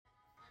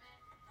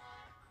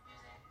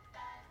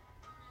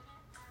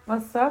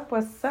What's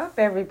up,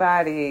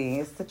 everybody?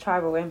 It's the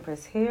Tribal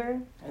Empress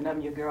here. And I'm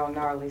your girl,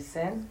 Gnarly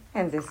Sin.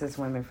 And this is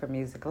Women for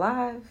Music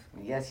Live.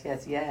 Yes.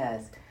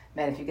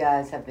 Man, if you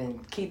guys have been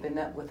keeping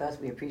up with us,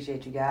 we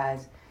appreciate you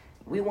guys.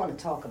 We want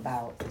to talk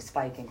about the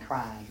spike in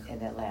crime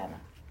in Atlanta.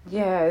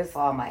 Yeah, it's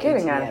for all my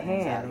getting out of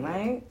hand,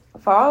 right?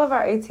 For all of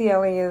our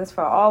ATLians,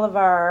 for all of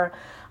our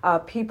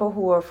people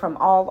who are from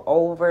all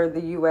over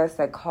the U.S.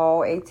 that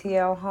call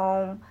ATL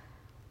home,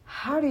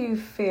 how do you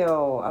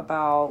feel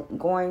about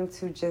going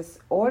to just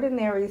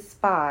ordinary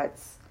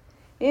spots,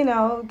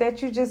 that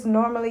you just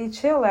normally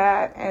chill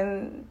at,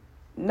 and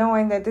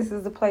knowing that this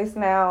is a place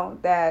now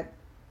that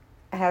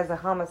has a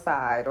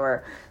homicide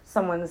or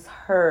someone's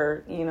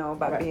hurt,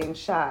 by being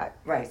shot?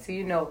 Right.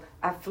 So,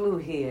 I flew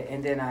here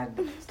and then I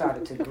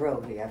started to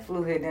grow here. I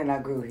flew here and then I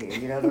grew here.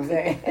 You know what I'm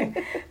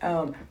saying?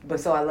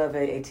 But so I love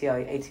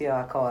ATL.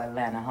 ATL, I call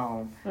Atlanta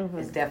home. Mm-hmm.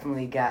 It's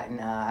definitely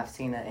gotten, I've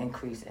seen an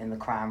increase in the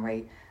crime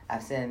rate.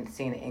 I've seen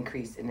an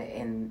increase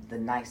in the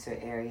nicer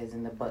areas,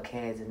 in the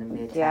Buckheads, in the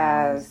Midtowns.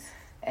 Yes.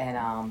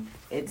 And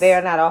they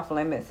are not off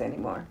limits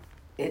anymore.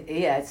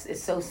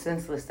 It's so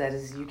senseless that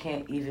you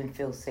can't even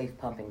feel safe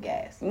pumping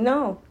gas.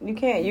 No, you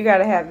can't. You got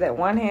to have that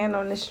one hand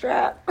on the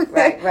strap.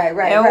 Right.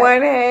 And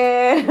one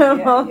hand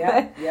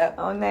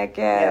on that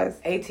gas.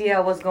 Yep.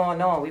 ATL, what's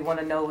going on? We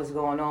want to know what's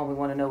going on. We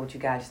want to know what you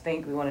guys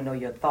think. We want to know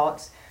your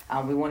thoughts.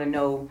 We want to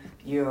know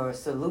your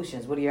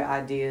solutions. What are your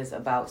ideas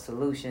about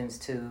solutions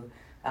to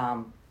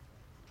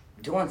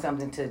doing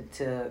something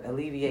to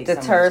alleviate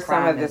deter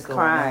some of this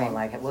crime? On?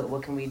 Like,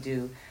 what can we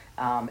do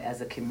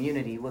as a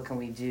community? What can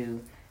we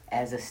do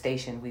as a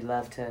station? We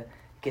love to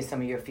get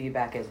some of your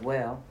feedback as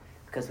well,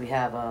 because we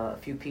have a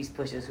few peace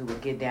pushers who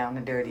would get down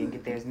and dirty and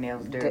get their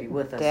nails dirty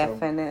with us.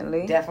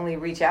 Definitely. So definitely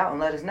reach out and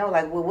let us know,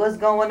 like, what's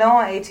going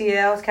on,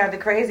 ATL? It's kind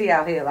of crazy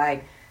out here.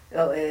 Like,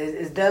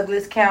 is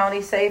Douglas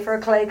County safer?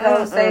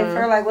 Clayco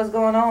safer? Like, what's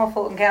going on,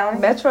 Fulton County?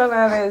 Metro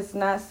Atlanta is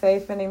not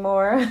safe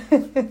anymore.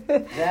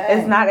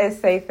 It's not as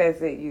safe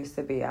as it used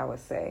to be, I would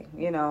say.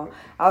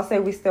 I'll say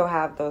we still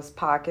have those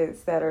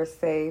pockets that are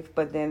safe,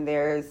 but then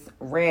there's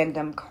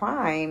random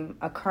crime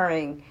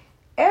occurring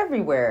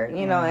everywhere,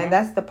 and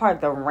that's the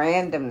part, the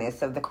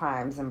randomness of the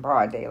crimes in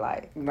broad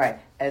daylight. Right.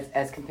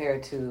 As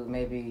compared to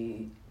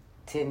maybe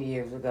 10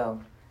 years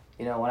ago.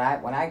 When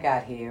I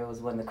got here, it was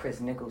when the Chris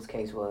Nichols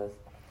case was.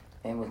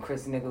 And when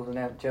Chris Nichols and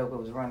that joker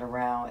was running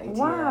around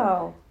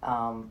ATL.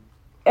 Wow.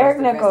 Eric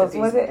Nichols,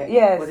 was it?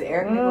 Yes. Was it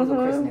Eric Nichols or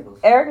Chris Nichols?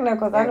 Eric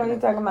Nichols. I know you're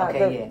talking about.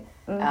 Okay,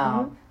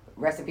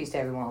 rest in peace to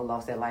everyone who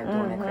lost their life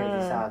during that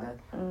crazy saga.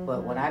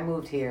 But when I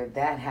moved here,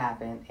 that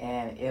happened,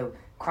 and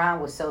crime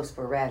was so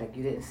sporadic.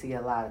 You didn't see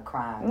a lot of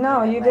crime.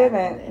 No, you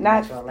didn't.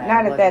 Not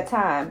at that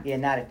time. Yeah,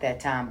 not at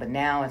that time. But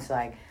now it's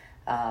like...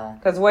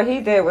 Because what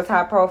he did was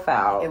high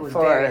profile. It was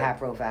very high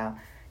profile.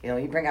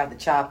 You bring out the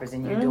choppers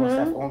and you're doing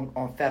stuff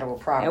on federal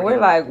property. And we're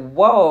like,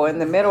 whoa, in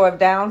the middle of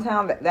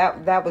downtown,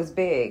 that was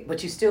big.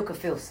 But you still could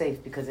feel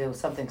safe because it was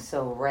something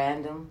so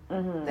random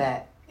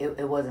that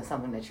it wasn't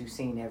something that you've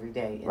seen every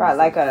day. Right,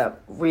 like a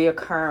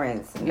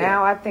reoccurrence. Yeah.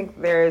 Now I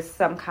think there's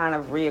some kind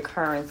of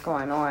reoccurrence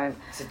going on.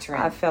 It's a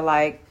trend. I feel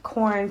like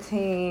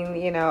quarantine,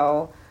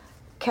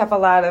 kept a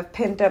lot of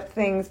pent up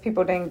things.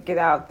 People didn't get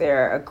out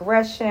there.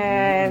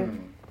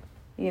 Aggression.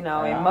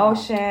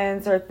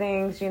 Emotions or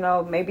things,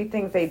 maybe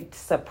things they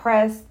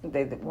suppressed,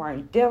 they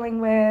weren't dealing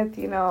with,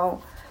 a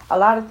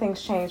lot of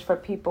things changed for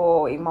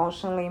people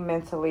emotionally,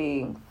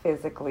 mentally,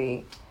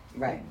 physically.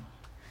 Right.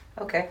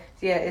 Okay.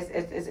 So yeah,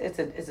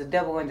 it's a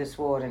double-edged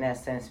sword in that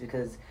sense,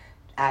 because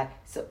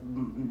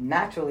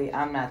naturally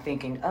I'm not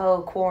thinking,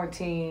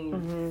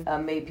 quarantine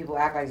made people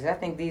act like this. I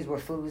think these were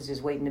fools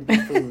just waiting to be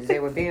fools. They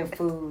were being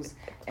fools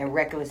and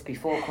reckless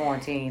before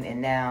quarantine,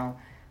 and now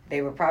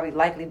they were probably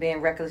likely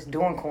being reckless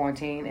during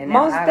quarantine. And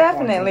most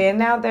definitely. And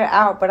now they're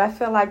out. But I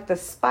feel like the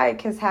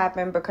spike has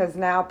happened because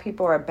now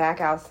people are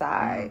back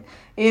outside.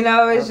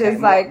 It's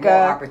just like... more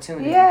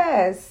opportunity.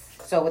 Yes.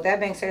 So with that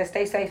being said,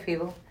 stay safe,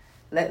 people.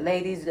 Let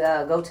ladies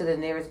go to the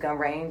nearest gun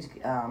range.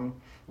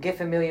 Get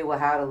familiar with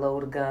how to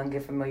load a gun.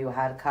 Get familiar with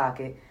how to cock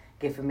it.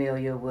 Get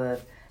familiar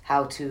with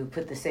how to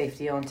put the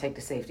safety on, take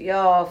the safety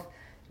off.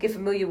 Get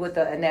familiar with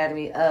the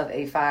anatomy of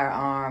a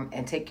firearm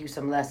and take you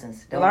some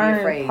lessons. Don't learn be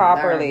afraid.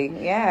 Properly.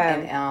 Learn.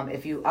 Yeah. And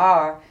if you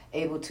are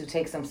able to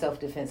take some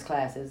self-defense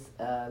classes,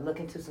 look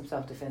into some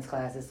self-defense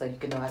classes so you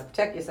can know how to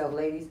protect yourself,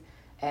 ladies.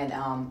 And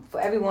for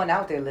everyone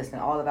out there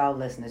listening, all of our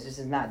listeners, this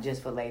is not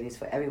just for ladies,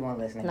 for everyone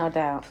listening. No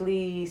doubt.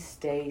 Please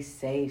stay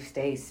safe.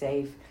 Stay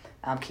safe.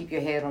 Keep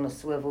your head on a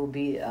swivel.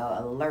 Be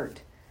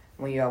alert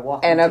when you're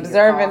walking and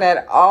observing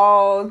at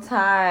all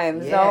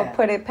times. Yeah. Don't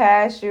put it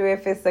past you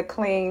if it's a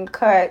clean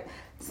cut.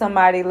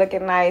 Somebody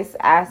looking nice,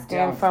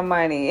 asking for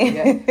money.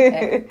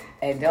 Yeah.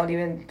 And don't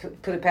even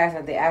put it past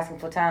them if they're asking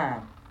for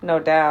time. No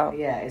doubt.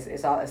 Yeah,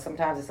 it's all.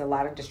 Sometimes it's a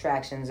lot of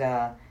distractions.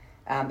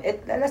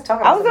 Let's talk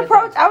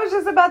about. I was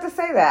just about to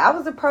say that. I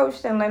was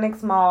approached in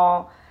Lenox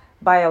Mall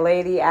by a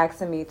lady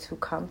asking me to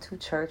come to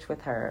church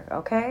with her.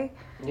 Okay,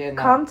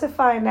 come to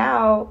find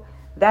out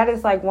that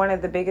is like one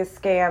of the biggest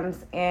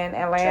scams in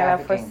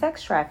Atlanta for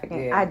sex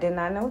trafficking. Yeah. I did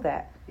not know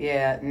that.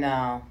 Yeah,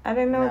 no. I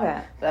didn't know No.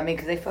 that. But I mean,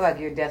 because they feel like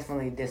you're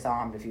definitely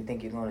disarmed if you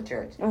think you're going to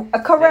church.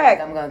 Correct.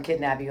 Like, I'm going to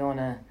kidnap you on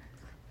a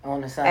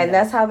Sunday. And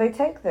that's how they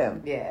take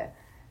them. Yeah.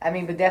 I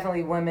mean, but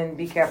definitely women,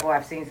 be careful.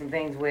 I've seen some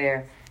things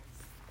where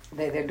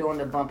they're doing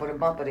the bumper to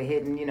bumper. They're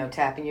hitting,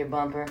 tapping your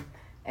bumper.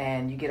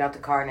 And you get out the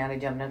car, now they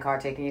jump in the car,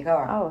 taking your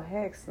car. Oh,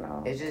 heck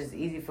no. It's just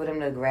easy for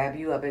them to grab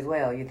you up as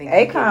well. You think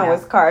Akon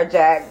was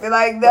carjacked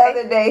like the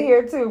other day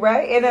here too,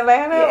 right? In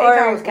Atlanta? Yeah,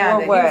 or Akon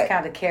was or what? He was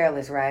kind of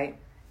careless, right?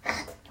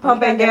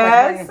 Pumping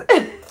gas?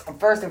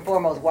 First and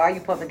foremost, why are you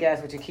pumping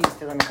gas with your keys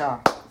still in the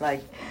car?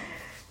 Like,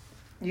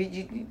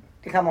 you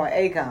come on,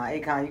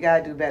 Akon, you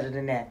gotta do better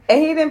than that. And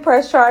he didn't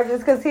press charges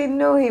because he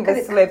knew he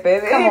was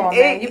slipping. Come on,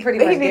 man, you pretty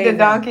much he need a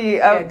donkey.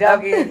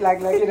 Donkey, like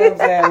you know what I'm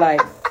saying,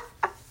 like.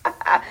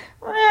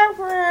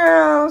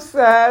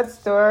 Sad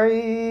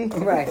story.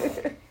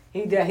 Right.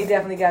 He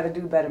definitely got to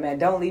do better, man.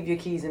 Don't leave your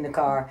keys in the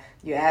car.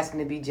 You're asking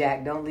to be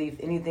jacked. Don't leave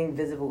anything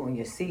visible on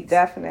your seats.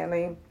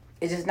 Definitely.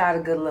 It's just not a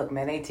good look,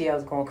 man. ATL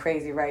is going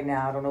crazy right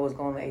now. I don't know what's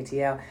going on with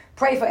ATL.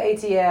 Pray for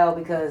ATL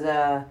because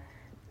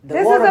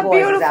this is a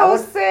beautiful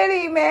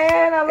city,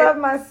 man. I love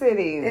my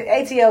city.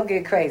 ATL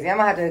get crazy. I'm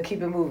going to have to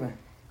keep it moving.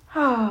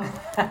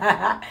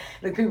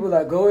 The people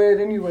like, go ahead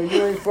anyway.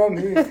 You ain't from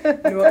here.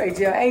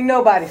 ATL. Ain't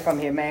nobody from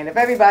here, man. If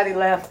everybody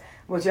left,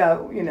 which I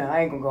ain't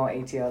going to go on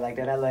ATL like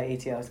that. I love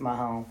ATL. It's my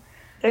home.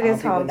 It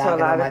is home to a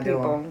lot of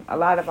people. A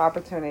lot of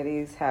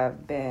opportunities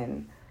have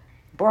been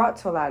brought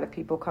to a lot of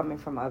people coming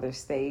from other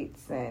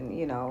states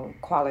and,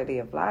 quality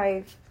of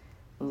life,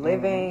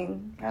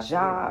 living,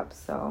 jobs.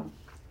 So,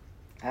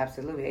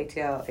 absolutely.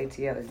 ATL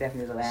is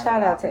definitely the land.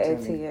 Shout out to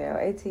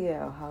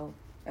ATL, ho.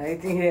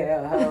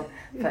 ATL, ho.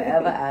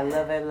 Forever, I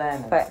love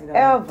Atlanta.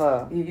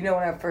 Forever. You know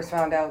when I first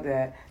found out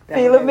that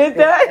Fila Midnight?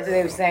 That's what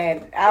they were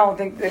saying. I don't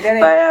think that ain't.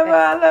 Forever,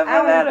 I love Atlanta.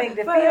 I don't think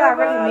the Fila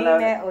really mean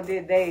that, or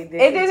did they?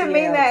 It didn't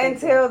mean that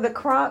until the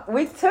crunk.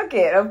 We took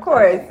it, of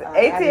course.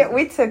 ATL,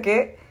 we took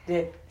it.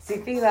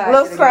 Fila.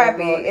 Little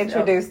Scrappy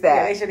introduced that.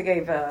 Yeah, they should have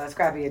gave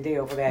Scrappy a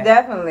deal for that.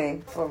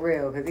 Definitely. For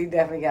real, because he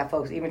definitely got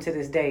folks, even to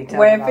this day,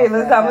 wearing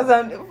Fila Thomas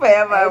on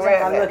forever.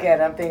 I look at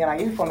it, I'm thinking, like,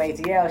 you from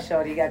ATL,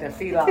 shorty, you got the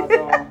Fila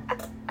on.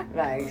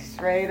 Like,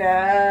 straight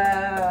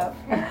up.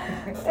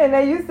 And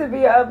they used to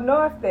be an up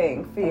north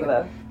thing,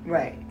 Fila.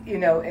 Right. With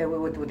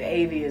the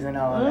avias and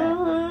all of that.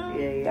 Mm-hmm.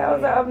 Yeah. That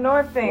was an up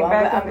north thing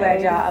back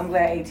I'm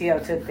glad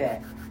ATL took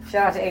that.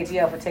 Shout out to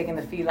ATL for taking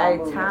the Fila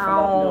movement from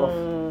up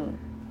north.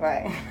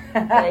 Right.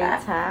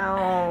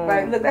 A-Town.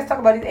 Right. Look, let's talk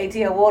about these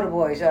ATL water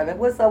boys, y'all.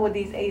 What's up with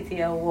these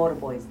ATL water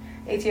boys?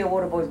 ATL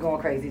water boys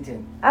going crazy,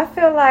 too. I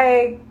feel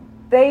like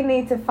they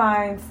need to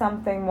find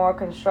something more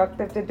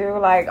constructive to do.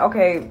 Like,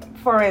 okay,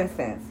 for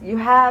instance, you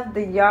have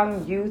the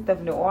young youth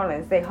of New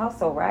Orleans. They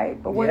hustle,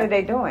 right? But what are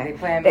they doing? They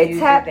playing music,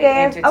 tap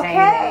dance.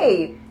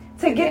 Okay.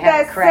 To get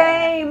that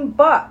same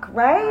buck,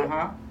 right?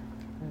 Uh-huh.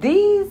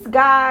 These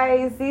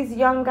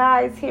young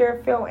guys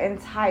here feel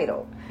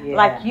entitled. Yeah.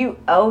 Like you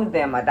owe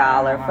them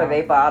 $1 for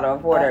their bottle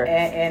of water.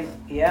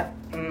 Yep.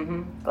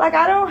 Mm-hmm. Like,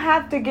 I don't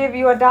have to give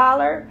you $1.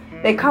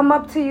 Mm-hmm. They come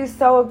up to you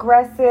so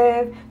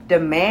aggressive,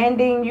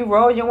 demanding you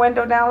roll your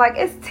window down. Like,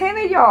 it's 10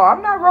 of y'all.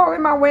 I'm not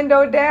rolling my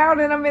window down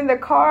and I'm in the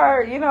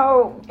car,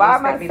 by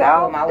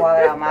myself. Pull my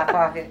wallet out of my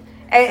pocket.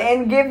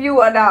 and give you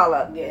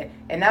 $1. Yeah.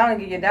 And not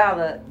only give you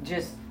 $1,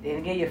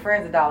 and give your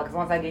friends $1. Because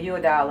once I give you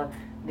 $1,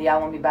 then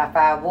y'all want me to buy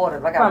 5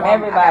 waters. I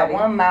got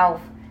one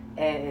mouth.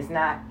 And it's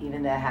not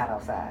even that hot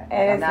outside.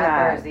 And it's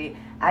not thirsty.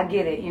 I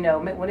get it.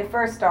 When it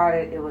first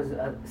started, it was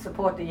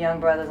support the young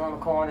brothers on the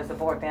corner,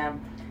 support them.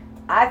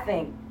 I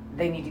think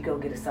they need to go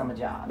get a summer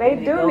job. They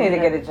do need to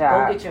get a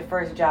job. Go get your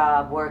first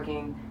job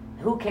working.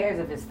 Who cares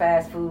if it's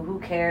fast food? Who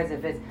cares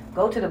if it's...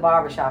 Go to the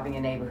barbershop in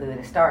your neighborhood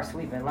and start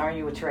sweeping. Learn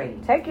you a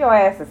trade. Take your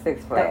ass to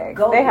Six Flags.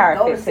 They hire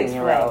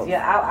 15-year-olds.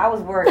 Yeah, I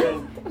was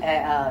working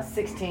at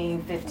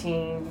 16,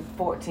 15,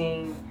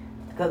 14...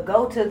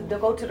 Go to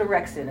the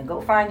rec center. Go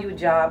find you a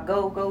job.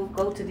 Go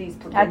to these.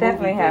 I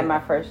definitely had my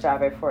first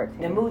job at 14.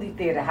 The movie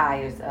theater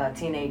hires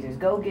teenagers.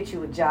 Go get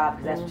you a job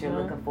because that's what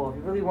you're looking for. If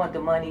you really want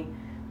the money,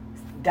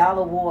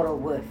 dollar water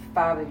with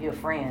 5 of your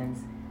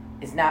friends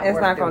is not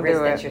worth the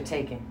risk that you're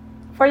taking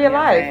for your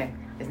life.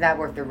 It's not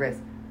worth the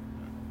risk.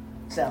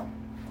 So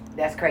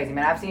that's crazy,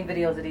 man. I've seen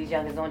videos of these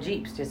youngins on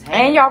Jeeps just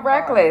hanging. And y'all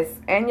reckless.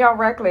 And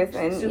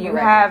you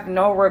have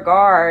no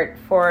regard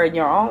for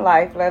your own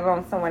life, let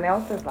alone someone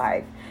else's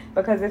life.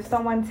 Because if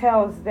someone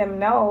tells them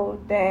no,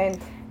 then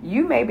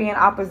you may be in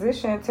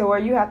opposition to where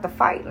you have to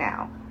fight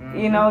now.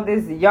 Mm-hmm.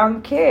 This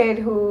young kid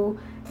who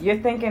you're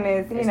thinking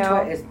is,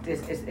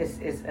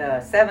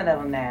 It's 7 of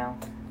them now.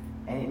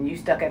 And you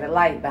stuck at a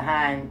light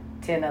behind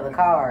 10 other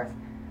cars.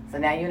 So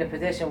now you're in a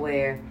position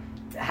where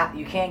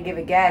you can't give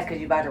it gas because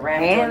you're about to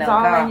ram into another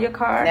car. Hands on your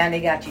car. Now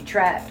they got you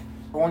trapped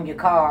on your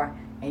car.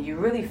 And you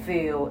really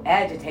feel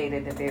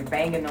agitated that they're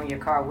banging on your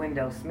car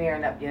window,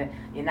 smearing up your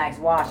nice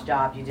wash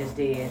job you just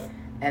did.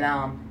 And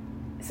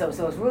so it's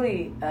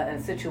really a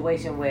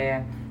situation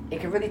where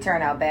it can really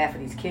turn out bad for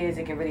these kids.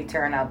 It can really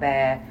turn out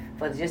bad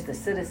for just the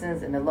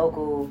citizens and the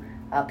local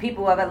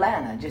people of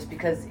Atlanta, just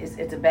because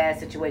it's a bad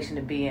situation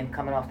to be in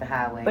coming off the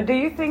highway. But do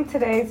you think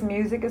today's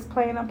music is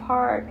playing a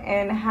part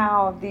in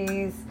how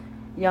these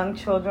young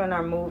children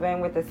are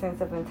moving with a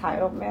sense of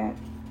entitlement?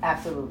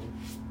 Absolutely.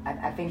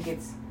 I think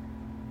it's...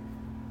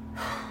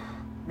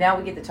 Now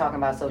we get to talking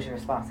about social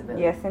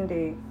responsibility. Yes,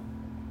 indeed.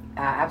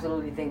 I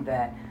absolutely think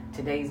that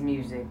today's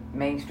music,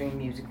 mainstream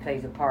music,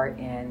 plays a part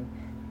in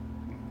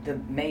the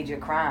major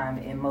crime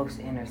in most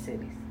inner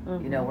cities.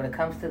 Mm-hmm. You know, when it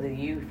comes to the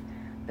youth,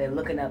 they're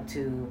looking up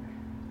to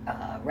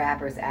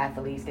rappers,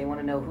 athletes. They want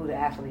to know who the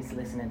athletes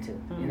listening to.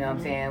 Mm-hmm. You know what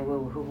I'm saying?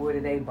 What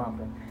are they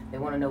bumping? They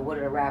want to know what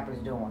are the rappers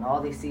doing.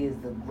 All they see is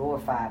the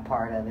glorified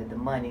part of it, the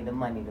money, and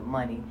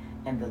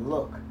the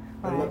look.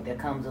 The right. look that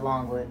comes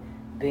along with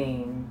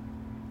being...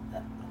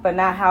 But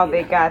not how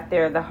they got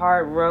there, the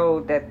hard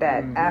road that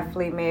mm-hmm.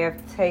 athlete may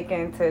have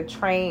taken to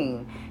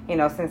train, you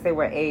know, since they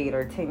were 8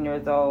 or 10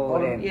 years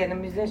old. And the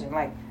musician,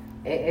 like,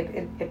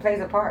 it plays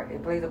a part.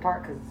 It plays a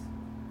part because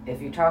if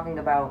you're talking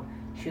about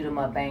shoot 'em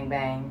up, bang,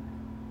 bang,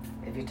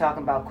 if you're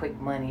talking about quick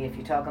money, if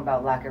you're talking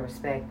about lack of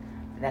respect,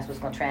 that's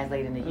what's going to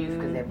translate into youth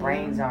because their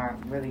brains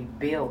aren't really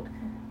built.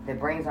 Their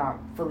brains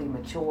aren't fully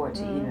mature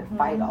to even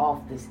fight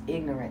off this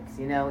ignorance,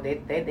 you know. They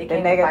can't the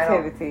even negativity. fight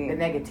off the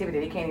negativity.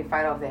 They can't even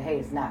fight off that, hey,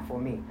 it's not for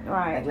me.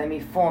 Right. Like, let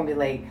me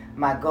formulate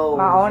my goals.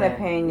 My own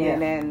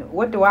opinion and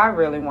what do I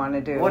really want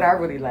to do? What I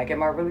really like.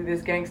 Am I really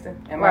this gangster?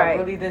 Am right. I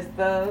really this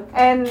thug?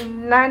 And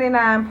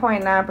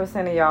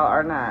 99.9% of y'all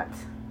are not.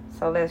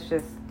 So let's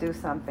just do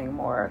something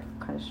more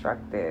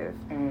constructive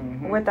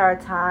with our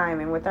time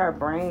and with our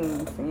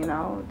brains. You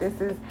know, this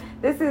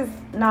is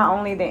not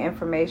only the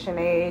information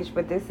age,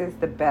 but this is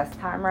the best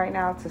time right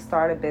now to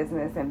start a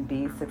business and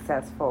be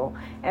successful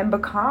and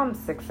become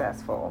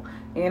successful.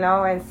 You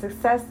know, and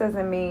success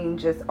doesn't mean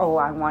just, oh,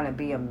 I want to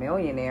be a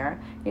millionaire.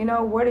 You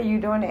know, what are you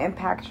doing to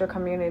impact your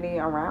community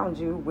around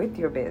you with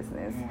your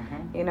business?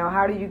 You know,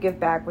 how do you give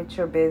back with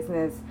your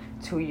business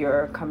to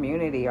your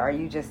community? Are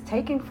you just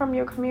taking from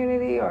your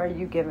community or are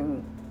you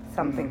giving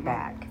something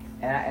back?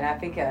 And I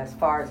think as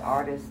far as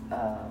artists,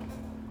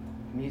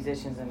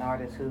 musicians and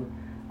artists who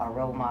are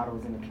role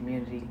models in the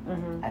community,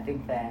 I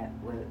think that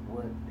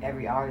what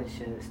every artist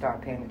should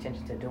start paying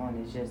attention to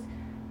doing is just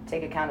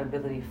take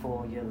accountability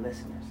for your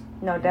listeners.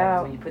 No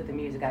doubt. When you put the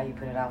music out, you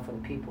put it out for the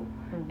people.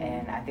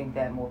 And I think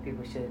that more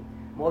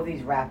of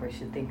these rappers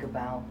should think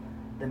about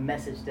the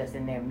message that's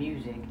in their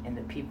music and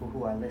the people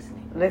who are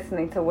listening.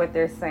 Listening to what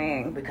they're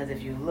saying. Because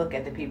if you look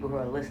at the people who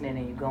are listening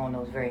and you go in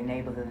those very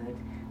neighborhoods,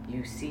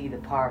 you see the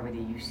poverty,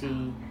 you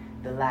see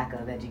the lack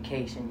of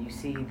education, you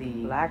see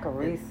the lack of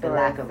resources. The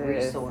lack of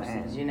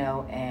resources, you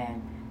know,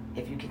 and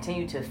if you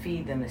continue to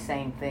feed them the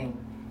same thing,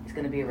 it's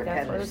going to be a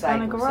repetitive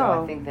cycle.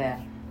 So I think that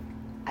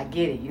I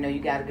get it. You know, you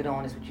got to get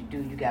on, this what you do.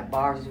 You got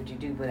bars, is what you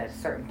do. But at a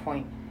certain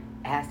point,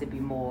 it has to be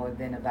more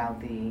than about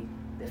the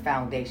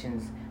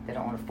foundations that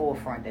are on the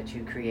forefront that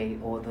you create,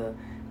 or the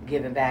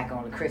giving back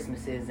on the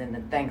Christmases and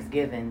the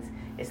Thanksgivings.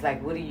 It's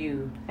like, what are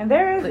you... And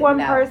there is one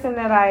person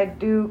that I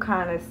do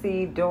kind of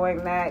see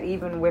doing that,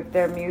 even with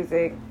their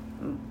music,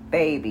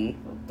 Baby.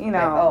 You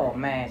know. Oh,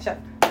 man. He's all...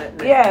 We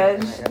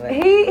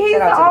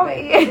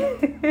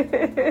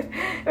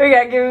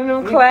got to give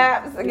him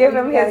claps, give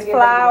him his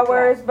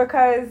flowers,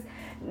 because...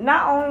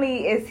 Not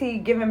only is he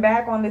giving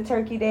back on the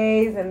turkey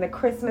days and the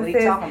Christmases,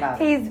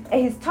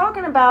 he's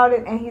talking about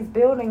it and he's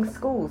building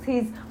schools.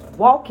 He's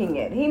walking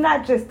it. He's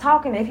not just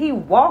talking it, he's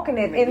walking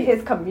it in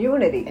his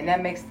community. And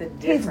that makes the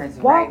difference.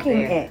 He's walking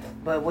right there. it.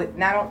 But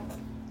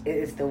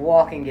it's the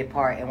walking it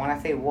part. And when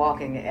I say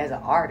walking it as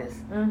an artist,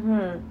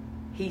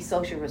 he's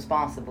social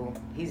responsible.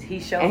 He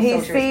shows and he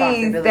social sees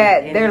responsibility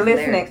that in they're his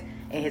listening lyrics,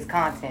 in his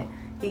content.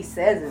 He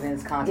says it in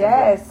his content,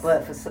 yes.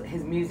 but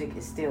his music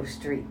is still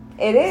street.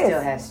 It is.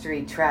 Still has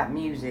street trap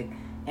music,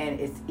 and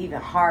it's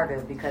even harder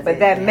because. But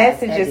that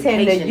message is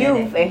hitting the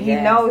youth, and he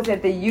knows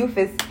that the youth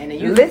is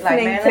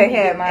listening to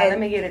him. Let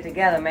me get it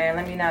together, man.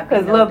 Let me not.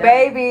 Because Lil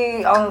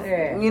Baby,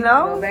 you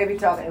know, Lil Baby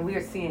talking, and we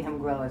are seeing him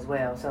grow as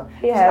well. So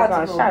shout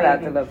out to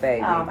Lil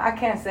Baby. I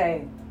can't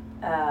say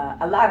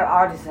not a lot of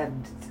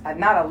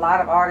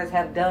artists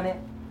have done it,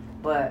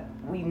 but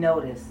we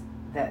notice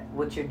that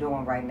what you're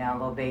doing right now,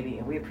 Lil Baby,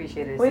 and we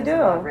appreciate it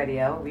at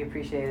Radio. We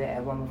appreciate it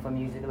at Women for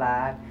Music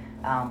Live.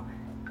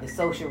 The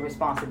social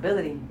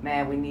responsibility,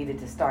 man, we needed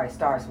to start. It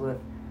starts with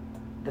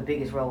the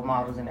biggest role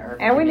models in the urban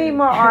and community. We need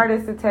more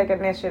artists to take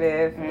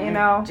initiative, you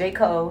know. J.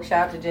 Cole,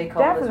 shout out to J.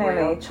 Cole Definitely. as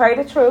well. Trey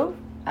the Truth.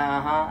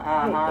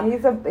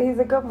 He's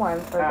a good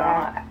one for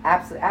that.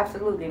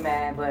 Absolutely,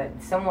 man. But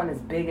someone as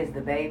big as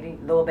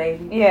Lil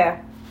Baby.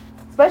 Yeah.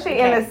 Especially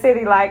in a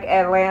city like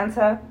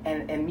Atlanta.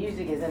 And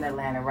music is in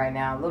Atlanta right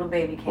now. Lil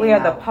Baby came out. We are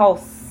the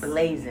pulse.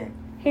 Blazing.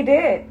 He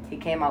did. He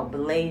came out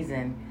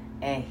blazing,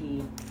 and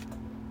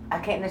I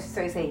can't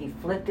necessarily say he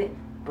flipped it,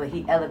 but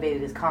he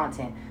elevated his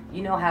content.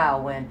 You know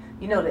how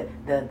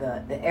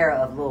the era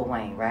of Lil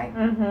Wayne, right?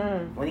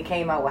 Mm-hmm. When he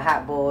came out with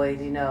Hot Boys,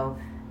 you know,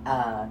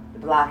 the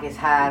block is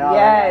hot, all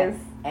that.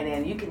 And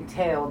then you can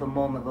tell the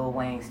moment Lil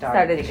Wayne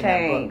started picking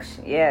up books.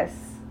 Yes.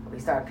 We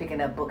started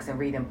picking up books and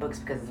reading books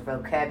because his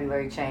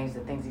vocabulary changed,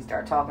 the things he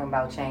started talking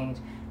about changed,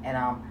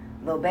 And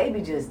Lil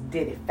Baby just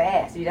did it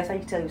fast. That's how you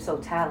can tell he was so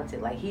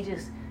talented. Like, he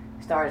just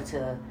started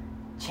to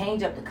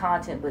change up the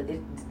content, but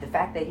the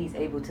fact that he's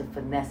able to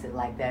finesse it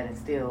like that and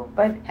still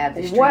have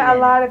the street what a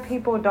lot of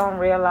people don't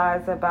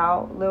realize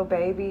about Lil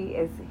Baby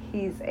is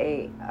he's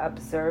a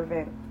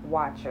observant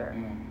watcher.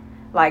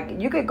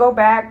 Like, you could go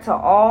back to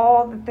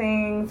all the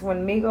things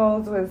when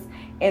Migos was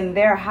in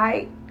their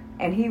height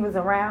and he was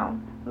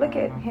around. Look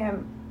at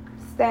him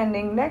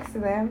standing next to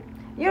them.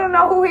 You don't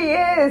know who he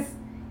is.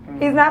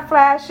 He's not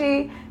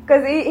flashy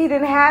because he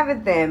didn't have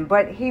it then,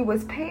 but he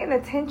was paying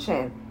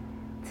attention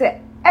to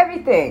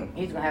everything.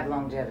 He's going to have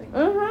longevity. He's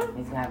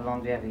going to have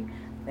longevity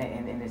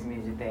in this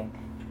music thing.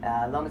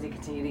 As long as he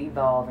continue to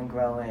evolve and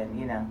grow and,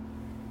 you know,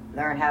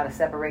 learn how to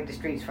separate the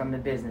streets from the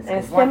business.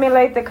 And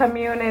stimulate the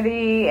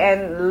community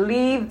and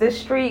leave the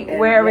street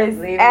where it's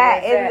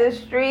at in the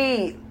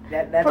street.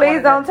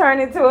 Please don't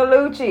turn into a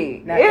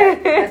Lucci.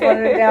 That's one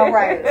of the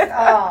downright.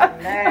 Oh,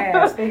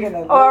 man. Speaking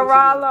of or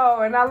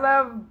Rollo. And I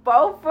love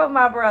both of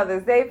my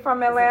brothers. They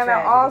from Atlanta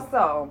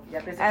also.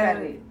 Yep, it's a and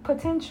tragedy.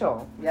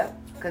 Potential. Yep,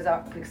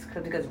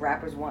 because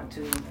rappers want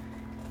to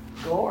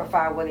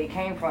glorify where they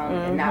came from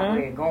and not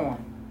where they're going.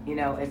 You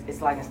know,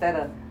 it's like instead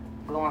of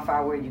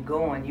glorify where you're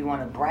going, you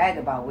want to brag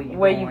about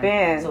where you've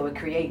been. So it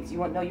creates, you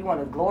want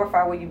to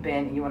glorify where you've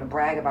been and you want to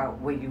brag about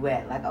where you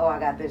at. Like, oh, I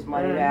got this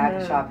money there, I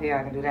can shop here,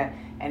 I can do that.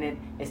 And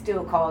it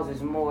still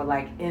causes more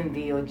like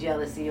envy or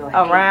jealousy or hate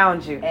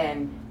around you.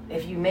 And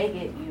if you make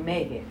it, you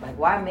make it. Like,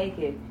 why make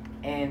it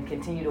and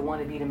continue to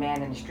want to be the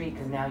man in the street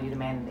because now you're the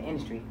man in the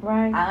industry?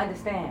 Right. I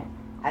understand.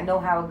 I know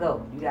how it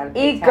goes. You gotta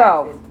pay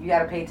taxes. You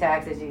gotta pay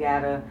taxes. You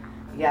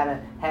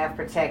gotta have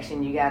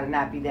protection. You gotta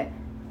not be that.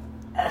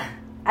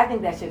 I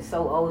think that shit's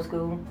so old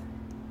school,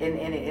 and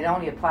it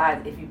only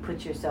applies if you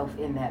put yourself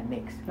in that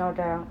mix. No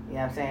doubt. You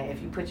know what I'm saying?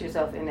 If you put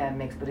yourself in that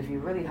mix, but if you're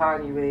really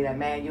hard and you're really that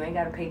man, you ain't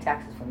gotta pay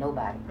taxes for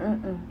nobody. You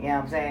know what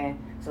I'm saying?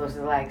 So it's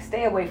like,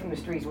 stay away from the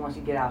streets once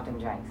you get out them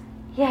drinks.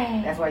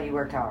 Yeah. That's why you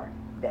worked hard.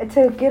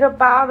 To get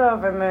up out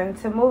of them and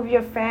to move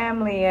your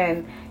family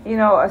and, you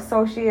know,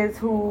 associates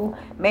who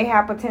may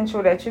have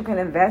potential that you can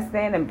invest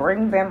in and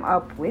bring them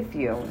up with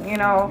you. You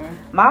know,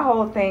 my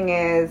whole thing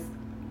is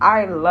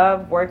I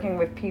love working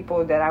with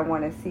people that I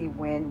want to see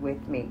win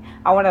with me.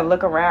 I want to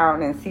look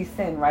around and see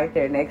Sin right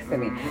there next to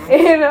me.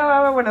 You know,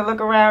 I want to look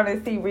around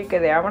and see Rika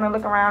there. I want to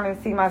look around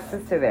and see my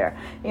sister there.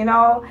 You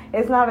know,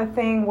 it's not a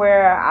thing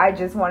where I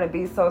just want to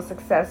be so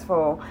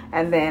successful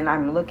and then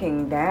I'm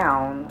looking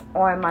down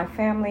on my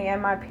family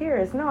and my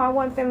peers. No, I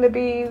want them to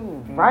be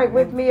right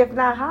with me, if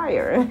not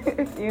higher.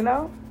 You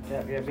know?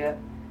 Yep.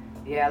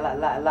 Yeah,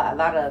 a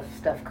lot of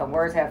stuff.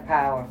 Words have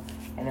power.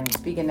 And then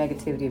speaking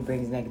negativity, it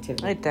brings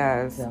negativity. It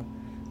does. So,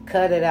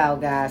 cut it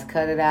out, guys.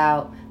 Cut it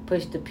out.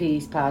 Push the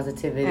peace,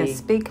 positivity. And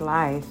speak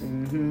life.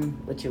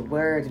 With your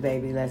words,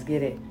 baby. Let's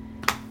get it.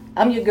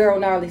 I'm your girl,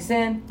 Gnarly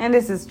Sin. And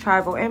this is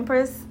Tribal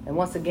Empress. And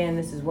once again,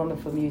 this is Woman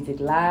for Music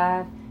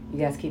Live. You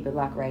guys keep it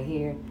locked right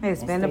here.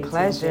 It's been a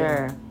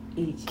pleasure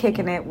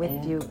kicking it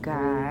with you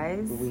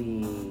guys.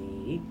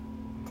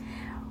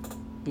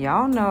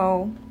 Y'all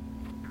know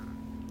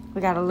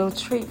we got a little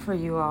treat for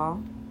you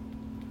all.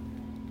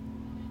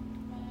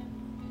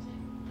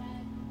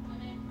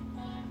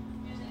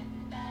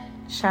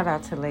 Shout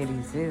out to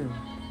Lady Zoo.